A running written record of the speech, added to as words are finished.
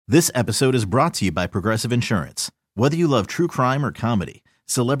This episode is brought to you by Progressive Insurance. Whether you love true crime or comedy,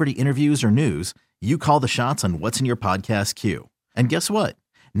 celebrity interviews or news, you call the shots on what's in your podcast queue. And guess what?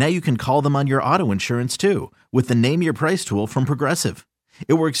 Now you can call them on your auto insurance too with the Name Your Price tool from Progressive.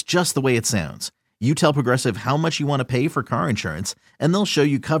 It works just the way it sounds. You tell Progressive how much you want to pay for car insurance, and they'll show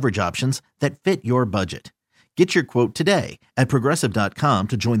you coverage options that fit your budget. Get your quote today at Progressive.com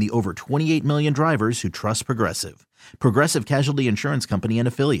to join the over 28 million drivers who trust Progressive. Progressive Casualty Insurance Company and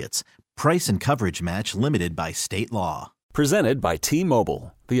Affiliates. Price and coverage match limited by state law. Presented by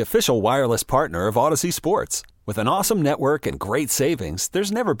T-Mobile, the official wireless partner of Odyssey Sports. With an awesome network and great savings,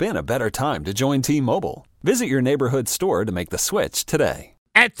 there's never been a better time to join T-Mobile. Visit your neighborhood store to make the switch today.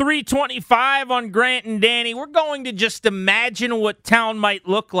 At 3:25 on Grant and Danny, we're going to just imagine what town might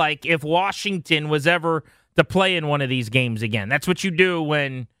look like if Washington was ever to play in one of these games again. That's what you do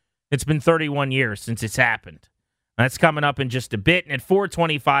when it's been 31 years since it's happened. That's coming up in just a bit. And at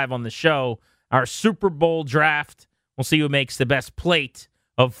 4:25 on the show, our Super Bowl draft. We'll see who makes the best plate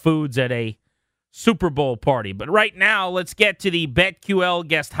of foods at a Super Bowl party. But right now, let's get to the BetQL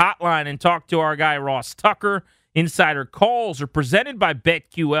guest hotline and talk to our guy, Ross Tucker. Insider calls are presented by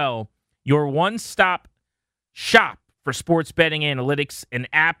BetQL, your one-stop shop for sports betting analytics, an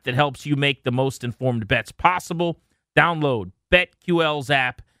app that helps you make the most informed bets possible. Download BetQL's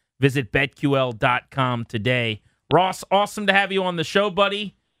app. Visit BetQL.com today. Ross, awesome to have you on the show,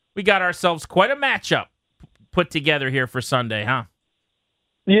 buddy. We got ourselves quite a matchup put together here for Sunday, huh?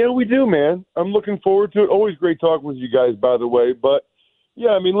 Yeah, we do, man. I'm looking forward to it. Always great talking with you guys, by the way. But, yeah,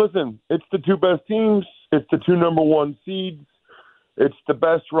 I mean, listen, it's the two best teams. It's the two number one seeds. It's the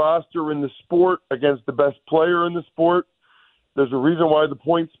best roster in the sport against the best player in the sport. There's a reason why the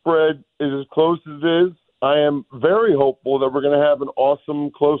point spread is as close as it is. I am very hopeful that we're going to have an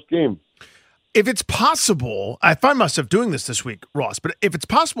awesome, close game. If it's possible, I find myself doing this week, Ross, but if it's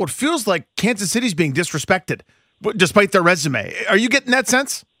possible, it feels like Kansas City's being disrespected despite their resume. Are you getting that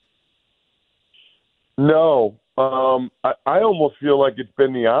sense? No. I almost feel like it's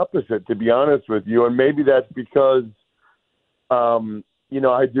been the opposite, to be honest with you, and maybe that's because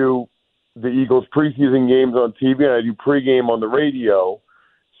I do the Eagles preseason games on TV and I do pregame on the radio.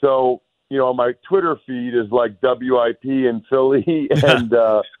 So, my Twitter feed is like WIP in Philly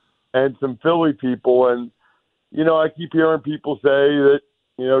and some Philly people. And, I keep hearing people say that,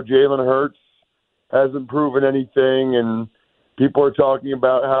 Jalen Hurts hasn't proven anything. And people are talking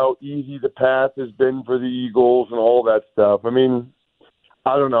about how easy the path has been for the Eagles and all that stuff. I mean,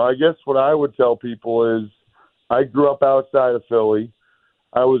 I don't know. I guess what I would tell people is I grew up outside of Philly.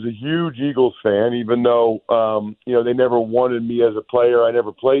 I was a huge Eagles fan, even though, they never wanted me as a player. I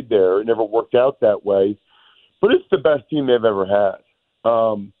never played there. It never worked out that way. But it's the best team they've ever had,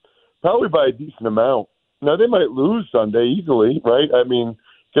 probably by a decent amount. Now, they might lose Sunday easily, right? I mean,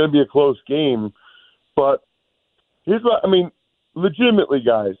 it's going to be a close game. But here's what, legitimately,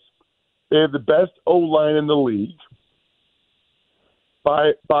 guys, they have the best O-line in the league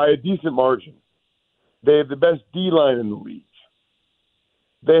by a decent margin. They have the best D-line in the league.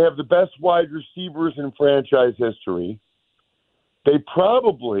 They have the best wide receivers in franchise history. They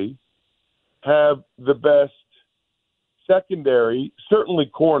probably have the best secondary, certainly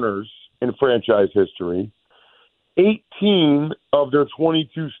corners, in franchise history. 18 of their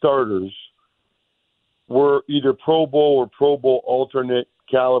 22 starters were either Pro Bowl or Pro Bowl alternate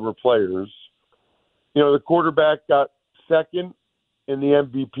caliber players. The quarterback got second in the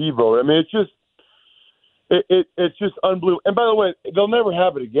MVP vote. I mean, it's just unbelievable. And by the way, they'll never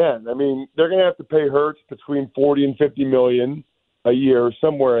have it again. I mean, they're going to have to pay Hurts between $40 and $50 million a year,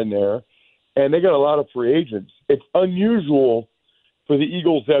 somewhere in there. And they got a lot of free agents. It's unusual for the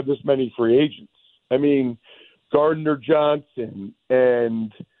Eagles to have this many free agents. I mean, Gardner Johnson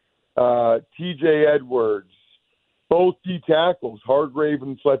and T.J. Edwards, both D tackles, Hargrave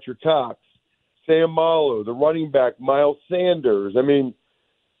and Fletcher Cox, Sam Malo, the running back, Miles Sanders. I mean,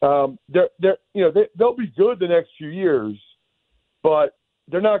 they'll be good the next few years, but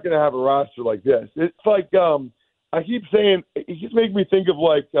they're not going to have a roster like this. It's like I keep saying, it keeps making me think of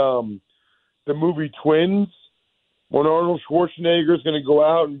like the movie Twins, when Arnold Schwarzenegger is going to go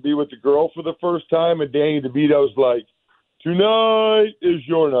out and be with the girl for the first time, and Danny DeVito's like, "Tonight is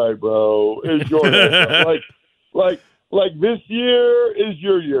your night, bro. Is your night." Like this year is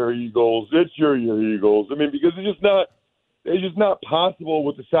your year, Eagles. It's your year, Eagles. I mean, because it's just not possible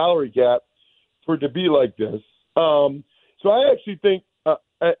with the salary cap for it to be like this. So I actually think,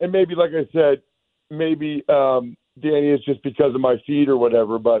 and maybe, like I said, maybe Danny, it's just because of my feed or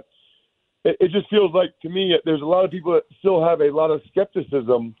whatever, but it just feels like, to me, there's a lot of people that still have a lot of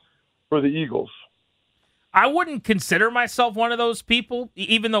skepticism for the Eagles. I wouldn't consider myself one of those people,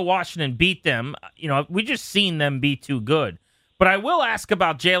 even though Washington beat them. We just seen them be too good. But I will ask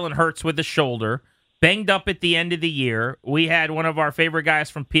about Jalen Hurts with the shoulder, banged up at the end of the year. We had one of our favorite guys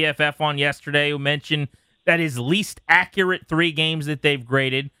from PFF on yesterday who mentioned that his least accurate 3 games that they've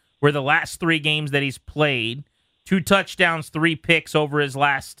graded were the last 3 games that he's played. 2 touchdowns, 3 picks over his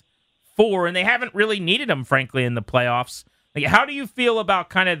last 4, and they haven't really needed him, frankly, in the playoffs. Like, how do you feel about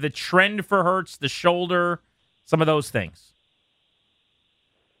kind of the trend for Hurts, the shoulder, some of those things?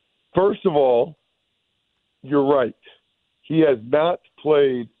 First of all, you're right. He has not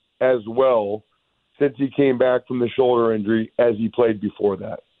played as well since he came back from the shoulder injury as he played before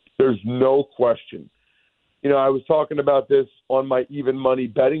that. There's no question. I was talking about this on my Even Money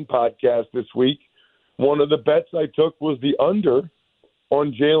betting podcast this week. One of the bets I took was the under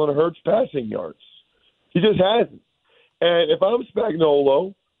on Jalen Hurts passing yards. He just hasn't. And if I'm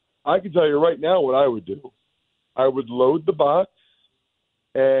Spagnuolo, I can tell you right now what I would do. I would load the box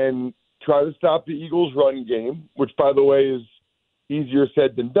and try to stop the Eagles' run game, which, by the way, is easier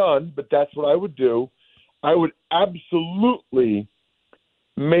said than done, but that's what I would do. I would absolutely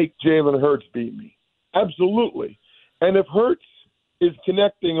make Jalen Hurts beat me. Absolutely. And if Hurts is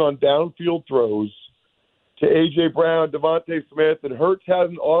connecting on downfield throws to A.J. Brown, Devontae Smith, and Hurts has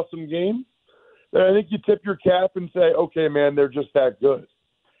an awesome game, then I think you tip your cap and say, okay, man, they're just that good.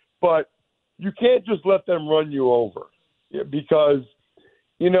 But you can't just let them run you over because,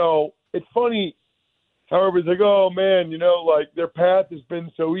 it's funny how everybody's like, oh, man, their path has been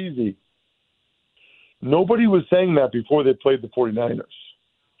so easy. Nobody was saying that before they played the 49ers.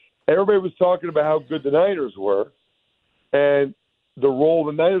 Everybody was talking about how good the Niners were and the role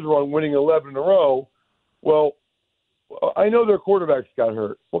the Niners were on winning 11 in a row. Well, I know their quarterbacks got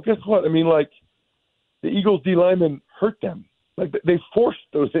hurt. Well, guess what? The Eagles D-linemen hurt them. They forced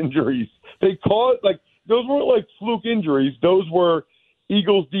those injuries. They caused, those weren't fluke injuries. Those were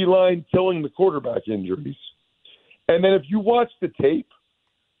Eagles D-line killing the quarterback injuries. And then if you watch the tape,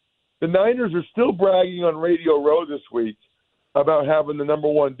 the Niners are still bragging on Radio Row this week about having the number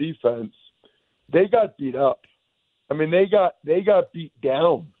 1 defense. They got beat up. They got beat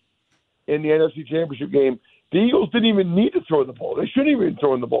down in the NFC Championship game. The Eagles didn't even need to throw the ball. They shouldn't even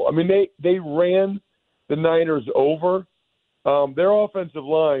throw the ball. They ran the Niners over. Their offensive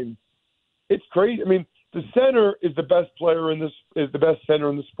line, it's crazy. The center is the best player is the best center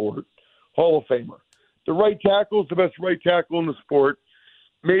in the sport, Hall of Famer. The right tackle is the best right tackle in the sport,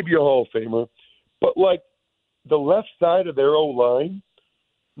 maybe a Hall of Famer. But the left side of their O-line,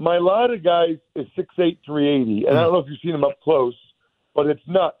 Mailata guy is 6'8", 380. And I don't know if you've seen him up close, but it's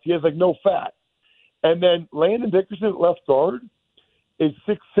nuts. He has no fat. And then Landon Dickerson, left guard, is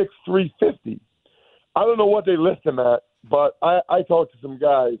 6'6", 350. I don't know what they list him at, but I talked to some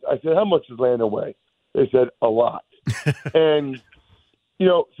guys. I said, how much does Landon weigh? They said, a lot. And,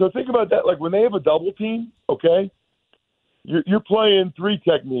 so think about that. When they have a double team, okay, you're playing 3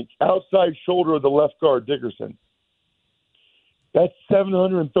 technique, outside shoulder of the left guard, Dickerson. That's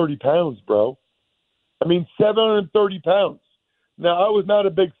 730 pounds, bro. 730 pounds. Now, I was not a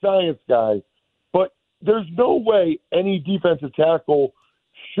big science guy, but there's no way any defensive tackle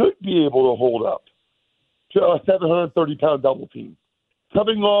should be able to hold up to a 730-pound double team.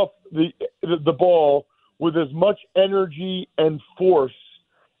 Coming off the ball with as much energy and force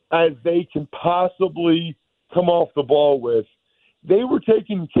as they can possibly come off the ball with. They were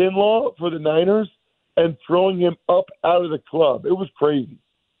taking Kinlaw for the Niners and throwing him up out of the club. It was crazy.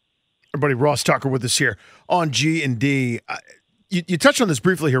 Everybody, Ross Tucker with us here on G&D. You touched on this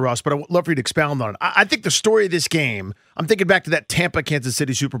briefly here, Ross, but I would love for you to expound on it. I think the story of this game, I'm thinking back to that Tampa-Kansas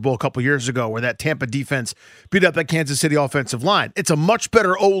City Super Bowl a couple years ago where that Tampa defense beat up that Kansas City offensive line. It's a much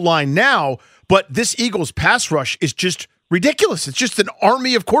better O-line now, but this Eagles pass rush is just ridiculous. It's just an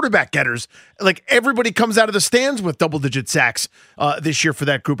army of quarterback getters. Everybody comes out of the stands with double-digit sacks this year for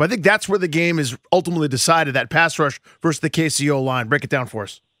that group. I think that's where the game is ultimately decided, that pass rush versus the KCO line. Break it down for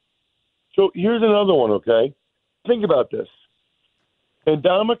us. So here's another one, okay? Think about this.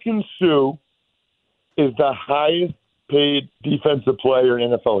 Ndamukong Suh is the highest paid defensive player in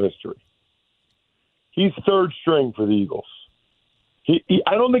NFL history. He's third string for the Eagles.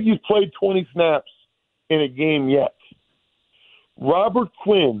 I don't think he's played 20 snaps in a game yet. Robert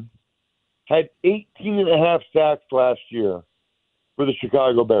Quinn had 18.5 sacks last year for the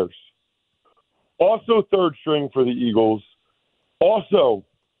Chicago Bears. Also third string for the Eagles. Also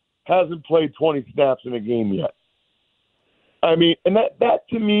hasn't played 20 snaps in a game yet. And that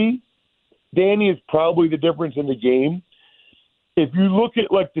to me, Danny, is probably the difference in the game. If you look at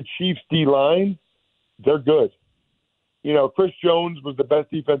the Chiefs D-line, they're good. Chris Jones was the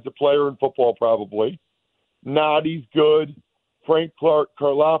best defensive player in football probably. Nadi's good. Frank Clark,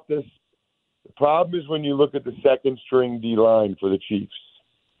 Karlaftis. The problem is when you look at the second-string D-line for the Chiefs.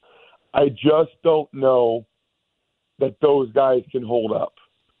 I just don't know that those guys can hold up.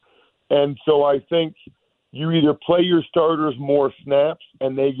 And so I think you either play your starters more snaps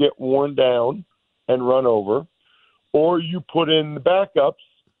and they get worn down and run over, or you put in the backups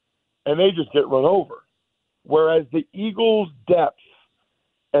and they just get run over. Whereas the Eagles' depth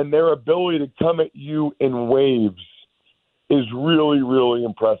and their ability to come at you in waves is really, really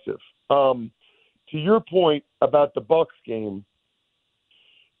impressive. To your point about the Bucs game,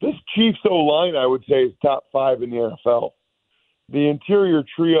 this Chiefs O-line, I would say, is top 5 in the NFL. The interior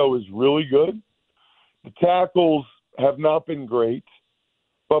trio is really good. The tackles have not been great,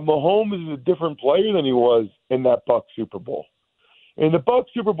 but Mahomes is a different player than he was in that Bucs Super Bowl. In the Bucs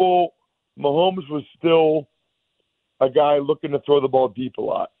Super Bowl, Mahomes was still a guy looking to throw the ball deep a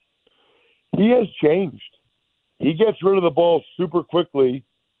lot. He has changed. He gets rid of the ball super quickly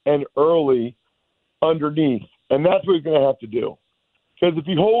and early underneath, and that's what he's going to have to do. Because if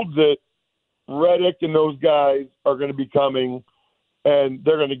he holds it, Reddick and those guys are going to be coming, and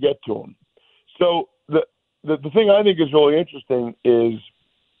they're going to get to him. So the thing I think is really interesting is,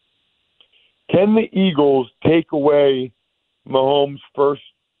 can the Eagles take away Mahomes' first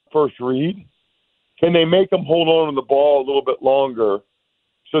read? Can they make him hold on to the ball a little bit longer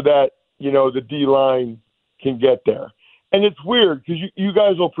so that, the D-line can get there? And it's weird because you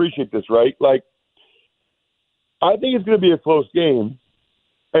guys will appreciate this, right? Like, I think it's going to be a close game.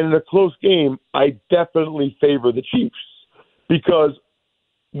 And in a close game, I definitely favor the Chiefs because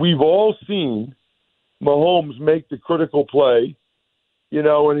we've all seen Mahomes make the critical play, in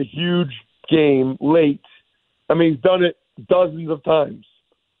a huge game late. I mean, he's done it dozens of times.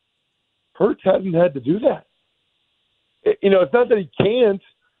 Hurts hasn't had to do that. It's not that he can't,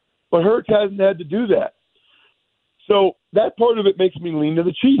 but Hurts hasn't had to do that. So that part of it makes me lean to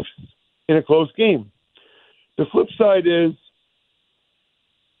the Chiefs in a close game. The flip side is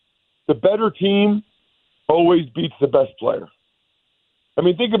the better team always beats the best player. I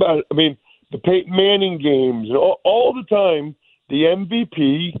mean, think about it. I mean, the Peyton Manning games, and all the time, the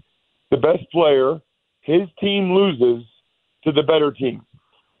MVP, the best player, his team loses to the better team.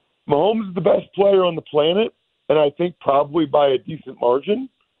 Mahomes is the best player on the planet, and I think probably by a decent margin.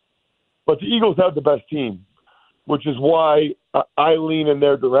 But the Eagles have the best team, which is why I lean in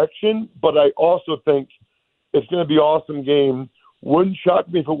their direction. But I also think it's going to be an awesome game. Wouldn't shock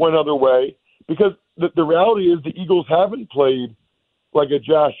me if it went other way, because the reality is the Eagles haven't played like a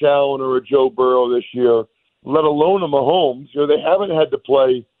Josh Allen or a Joe Burrow this year, let alone a Mahomes. They haven't had to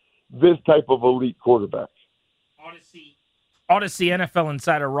play this type of elite quarterback. Odyssey NFL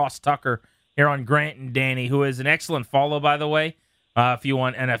insider Ross Tucker here on Grant and Danny, who is an excellent follow, by the way. If you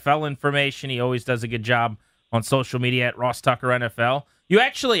want NFL information, he always does a good job on social media at Ross Tucker NFL. You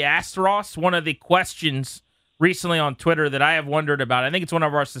actually asked Ross one of the questions recently on Twitter that I have wondered about. I think it's one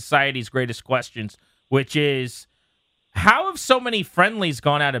of our society's greatest questions, which is, how have so many friendlies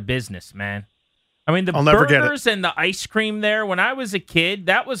gone out of business, man? I mean, the burgers and the ice cream there, when I was a kid,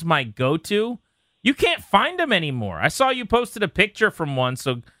 that was my go-to. You can't find them anymore. I saw you posted a picture from one,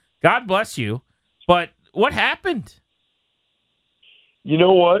 so God bless you. But what happened? You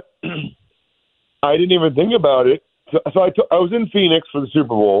know what? I didn't even think about it. So I was in Phoenix for the Super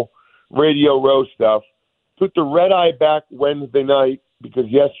Bowl, Radio Row stuff. Took the red eye back Wednesday night because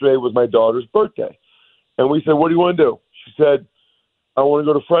yesterday was my daughter's birthday. And we said, what do you want to do? She said, I want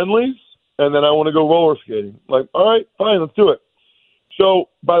to go to Friendly's, and then I want to go roller skating. Like, all right, fine, let's do it. So,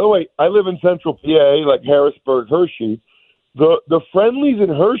 by the way, I live in Central PA, like Harrisburg, Hershey. The Friendly's in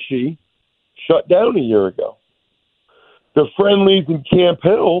Hershey shut down a year ago. The Friendly's in Camp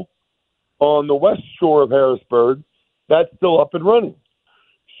Hill on the west shore of Harrisburg, that's still up and running.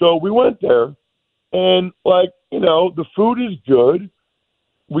 So we went there, and, the food is good.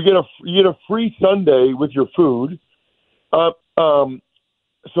 You get a free sundae with your food.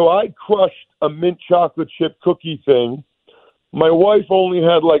 So I crushed a mint chocolate chip cookie thing. My wife only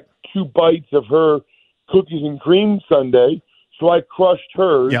had 2 bites of her cookies and cream sundae, so I crushed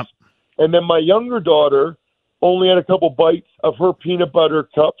hers. Yep. And then my younger daughter only had a couple bites of her peanut butter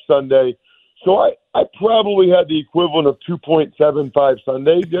cup sundae. So I probably had the equivalent of 2.75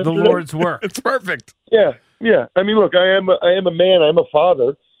 sundaes yesterday. The Lord's work. It's perfect. Yeah. I mean, look, I am a man. I'm a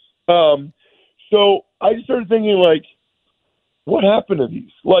father. So I just started thinking, what happened to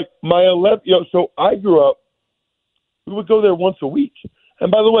these? My 11, so I grew up, we would go there once a week.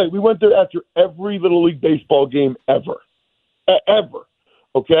 And by the way, we went there after every Little League baseball game ever. Ever.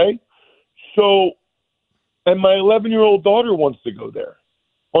 Okay? So, and my 11-year-old daughter wants to go there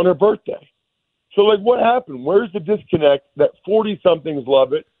on her birthday. So, like, what happened? Where's the disconnect that 40-somethings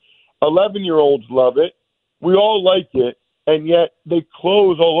love it, 11-year-olds love it, we all like it, and yet they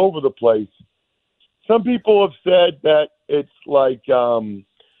close all over the place? Some people have said that it's like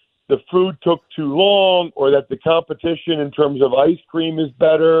the food took too long, or that the competition in terms of ice cream is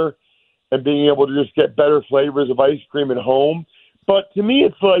better and being able to just get better flavors of ice cream at home. But to me,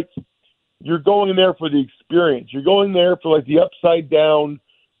 it's like you're going there for the experience. You're going there for like the upside down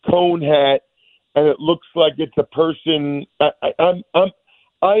cone hat, and it looks like it's a person. I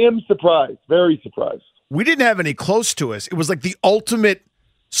am surprised, very surprised. We didn't have any close to us. It was like the ultimate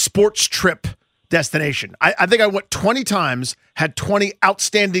sports trip destination. I think I went 20 times, had 20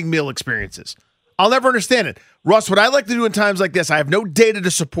 outstanding meal experiences. I'll never understand it. Russ, what I like to do in times like this, I have no data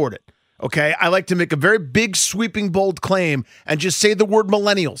to support it. Okay, I like to make a very big, sweeping, bold claim and just say the word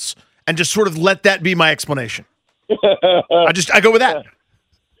millennials and just sort of let that be my explanation. I go with that.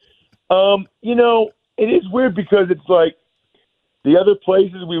 You know, it is weird because it's like the other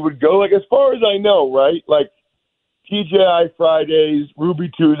places we would go, like as far as I know, right? Like TGI Fridays,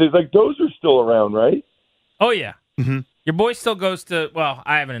 Ruby Tuesdays, like those are still around, right? Oh, yeah. Mm-hmm. Your boy still goes to, well,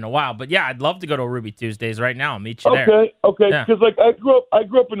 I haven't in a while, but yeah, I'd love to go to a Ruby Tuesdays right now. I'll meet you there. Okay. Yeah. Because like I grew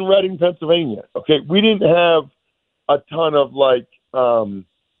up in Reading, Pennsylvania. Okay, we didn't have a ton of like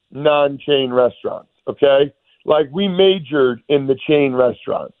non-chain restaurants. Okay, like we majored in the chain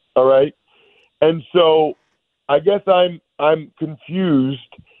restaurants. All right, and so I guess I'm confused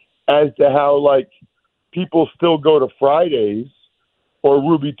as to how like people still go to Fridays or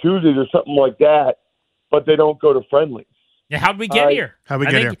Ruby Tuesdays or something like that, but they don't go to Friendly's. Yeah, how'd we get here? How'd we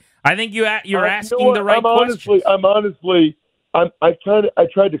get here? I think you're asking you know the right question. I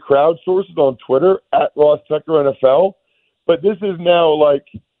tried to crowdsource it on Twitter at Ross Tucker NFL, but this is now like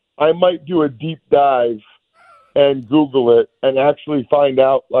I might do a deep dive and Google it and actually find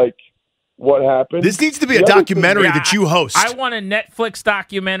out like what happened. This needs to be a documentary that you host. I want a Netflix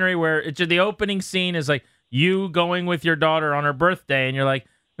documentary where the opening scene is like you going with your daughter on her birthday, and you're like,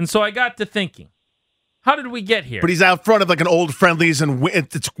 and so I got to thinking, how did we get here? But he's out front of like an old Friendly's, and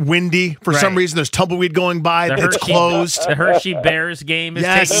it's windy for some reason. There's tumbleweed going by. It's closed. The Hershey Bears game is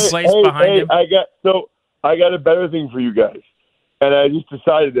taking place behind him. I got a better thing for you guys, and I just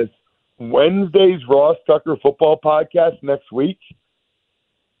decided this. Wednesday's Ross Tucker Football Podcast next week,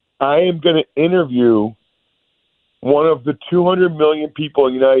 I am going to interview one of the 200 million people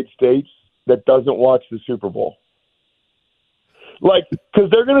in the United States that doesn't watch the Super Bowl. Like, because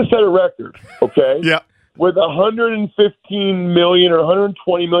they're going to set a record, okay? Yeah. With 115 million or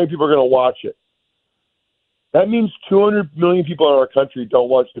 120 million people are going to watch it. That means 200 million people in our country don't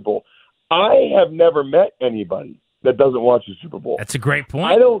watch the Bowl. I have never met anybody that doesn't watch the Super Bowl. That's a great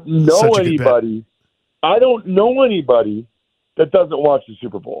point. I don't know anybody. I don't know anybody that doesn't watch the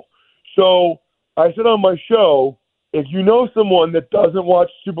Super Bowl. So I said on my show, if you know someone that doesn't watch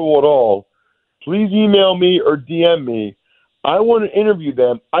the Super Bowl at all, please email me or DM me. I want to interview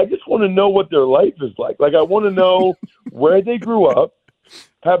them. I just want to know what their life is like. Like, I want to know where they grew up.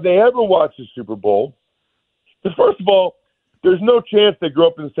 Have they ever watched the Super Bowl? Because first of all, there's no chance they grew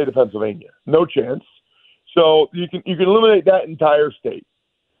up in the state of Pennsylvania. No chance. So you can eliminate that entire state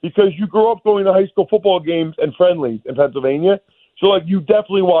because you grew up going to high school football games and Friendlies in Pennsylvania. So, like, you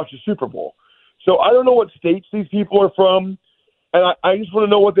definitely watched the Super Bowl. So I don't know what states these people are from, and I just want to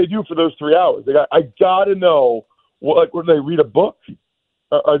know what they do for those 3 hours. I got to know. What do they read a book?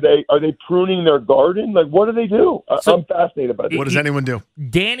 Are they pruning their garden? Like, what do they do? I'm fascinated by this. What does anyone do?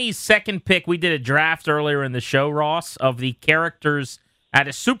 Danny's second pick, we did a draft earlier in the show, Ross, of the characters at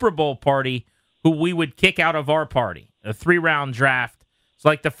a Super Bowl party who we would kick out of our party. A 3-round draft. So,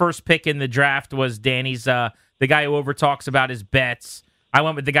 like, the first pick in the draft was Danny's, the guy who overtalks about his bets. I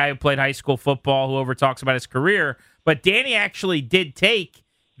went with the guy who played high school football, who overtalks about his career. But Danny actually did take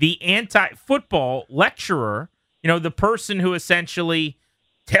the anti-football lecturer, you know, the person who essentially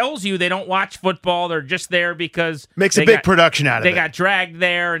tells you they don't watch football, they're just there because makes a big production out of it. They got dragged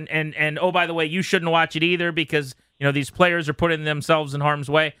there, and oh, by the way, you shouldn't watch it either because, you know, these players are putting themselves in harm's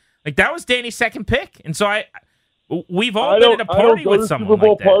way. Like, that was Danny's second pick. And so we've all been at a party with someone Super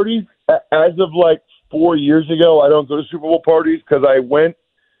Bowl like that. Parties. As of like 4 years ago, I don't go to Super Bowl parties because I went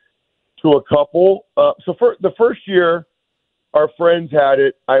to a couple. So for the first year, our friends had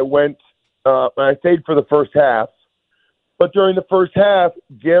it. I went, and I stayed for the first half. But during the first half,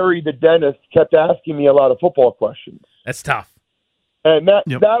 Gary, the dentist, kept asking me a lot of football questions. That's tough. And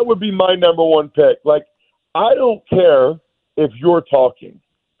that would be my number one pick. Like, I don't care if you're talking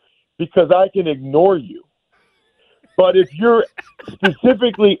because I can ignore you. But if you're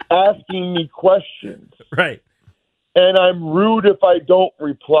specifically asking me questions, right, and I'm rude if I don't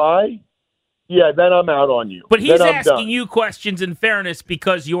reply, then I'm out on you. But he's Then I'm asking done. you questions in fairness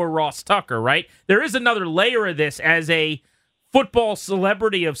because you're Ross Tucker, right? There is another layer of this as a football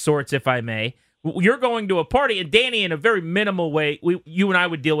celebrity of sorts, if I may. You're going to a party, and Danny, in a very minimal way, you and I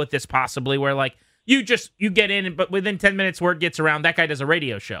would deal with this possibly, where like you get in, but within 10 minutes, word gets around, that guy does a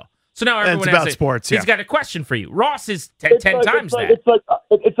radio show. So now everyone it's has about sports. He's got a question for you. Ross is 10 times that.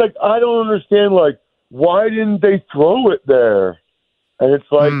 It's like I don't understand. Like, why didn't they throw it there? And it's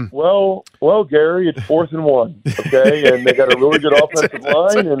like, well, Gary, it's 4th and 1, okay, and they got a really good offensive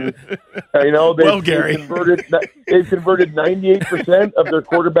line, and they've converted 98% of their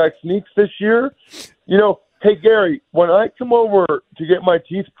quarterback sneaks this year. Hey Gary, when I come over to get my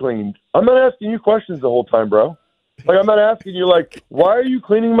teeth cleaned, I'm not asking you questions the whole time, bro. Like, I'm not asking you, like, why are you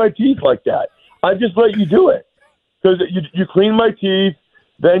cleaning my teeth like that? I just let you do it because you clean my teeth,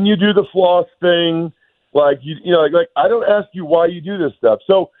 then you do the floss thing. Like, like I don't ask you why you do this stuff.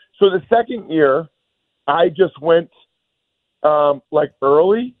 So the second year, I just went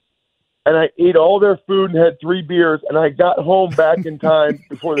early, and I ate all their food and had 3 beers, and I got home back in time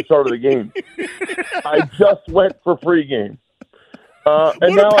before the start of the game. I just went for pregame.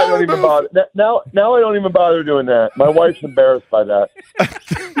 And now I don't even bother. Now I don't even bother doing that. My wife's embarrassed by that.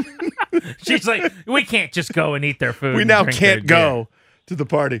 She's like, we can't just go and eat their food. We now can't go to the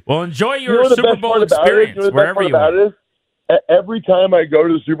party. Well, enjoy your Super Bowl experience wherever you are. Every time I go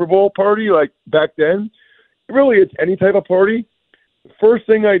to the Super Bowl party, like back then, really it's any type of party. First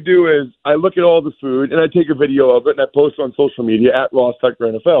thing I do is I look at all the food and I take a video of it and I post it on social media at Ross Tucker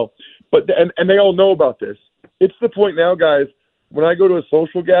NFL. But and they all know about this. It's the point now, guys. When I go to a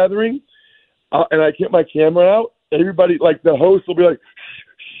social gathering and I get my camera out, everybody, like the host will be like,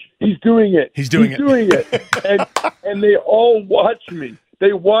 shh, he's doing it. He's doing it. and they all watch me.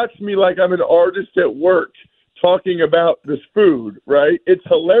 They watch me like I'm an artist at work talking about this food, right? It's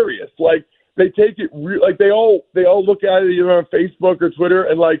hilarious. Like, they take it like they all look at it either on Facebook or Twitter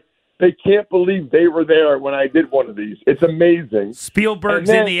and like they can't believe they were there when I did one of these. It's amazing. Spielberg's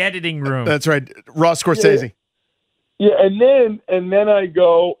in the editing room. That's right. Ross Scorsese. Yeah, and then I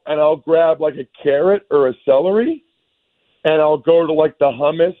go and I'll grab like a carrot or a celery, and I'll go to like the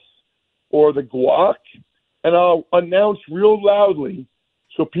hummus or the guac, and I'll announce real loudly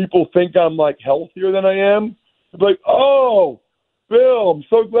so people think I'm like healthier than I am. I'll be like, oh, Bill, I'm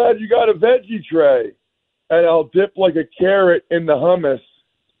so glad you got a veggie tray, and I'll dip like a carrot in the hummus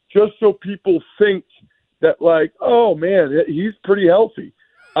just so people think that like, oh man, he's pretty healthy.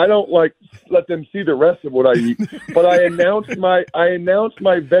 I don't like let them see the rest of what I eat, but I announce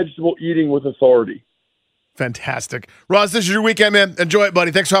my vegetable eating with authority. Fantastic. Ross, this is your weekend, man. Enjoy it,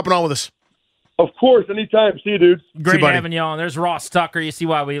 buddy. Thanks for hopping on with us. Of course, anytime. See you, dude. Great having you on. There's Ross Tucker. You see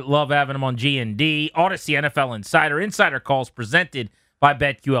why we love having him on G&D. Odyssey NFL Insider. Insider calls presented by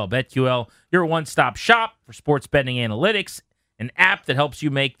BetQL. BetQL, your one-stop shop for sports betting analytics, an app that helps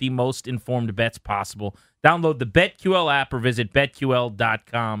you make the most informed bets possible. Download the BetQL app or visit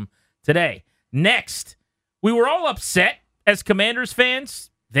BetQL.com today. Next, we were all upset as Commanders fans,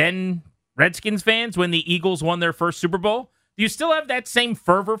 then Redskins fans, when the Eagles won their first Super Bowl. Do you still have that same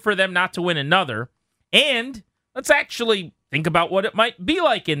fervor for them not to win another? And let's actually think about what it might be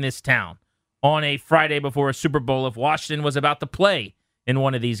like in this town on a Friday before a Super Bowl if Washington was about to play in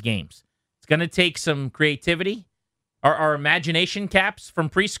one of these games. It's going to take some creativity. Our imagination caps from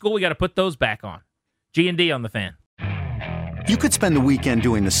preschool, we got to put those back on. G&D on the Fan. You could spend the weekend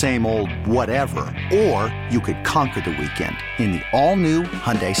doing the same old whatever, or you could conquer the weekend in the all-new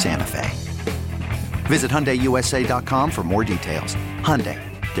Hyundai Santa Fe. Visit HyundaiUSA.com for more details. Hyundai,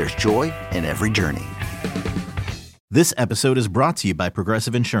 there's joy in every journey. This episode is brought to you by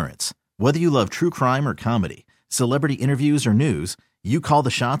Progressive Insurance. Whether you love true crime or comedy, celebrity interviews or news, you call the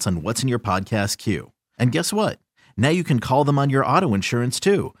shots on what's in your podcast queue. And guess what? Now you can call them on your auto insurance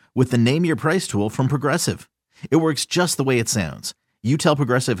too with the Name Your Price tool from Progressive. It works just the way it sounds. You tell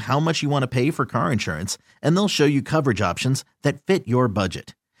Progressive how much you want to pay for car insurance, and they'll show you coverage options that fit your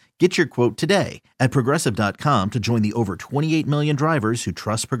budget. Get your quote today at Progressive.com to join the over 28 million drivers who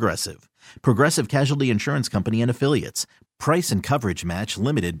trust Progressive. Progressive Casualty Insurance Company and Affiliates. Price and coverage match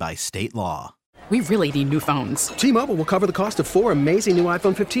limited by state law. We really need new phones. T-Mobile will cover the cost of 4 amazing new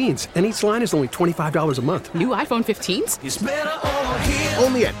iPhone 15s, and each line is only $25 a month. New iPhone 15s? It's better over here.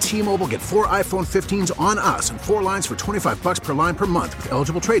 Only at T-Mobile, get 4 iPhone 15s on us and 4 lines for $25 per line per month with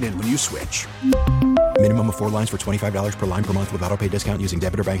eligible trade-in when you switch. Minimum of 4 lines for $25 per line per month with autopay discount using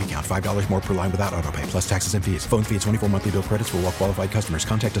debit or bank account. $5 more per line without autopay, plus taxes and fees. Phone fee at 24 monthly bill credits for well-qualified customers.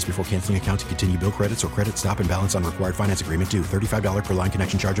 Contact us before canceling account to continue bill credits or credit stop and balance on required finance agreement due. $35 per line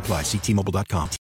connection charge applies. See T-Mobile.com.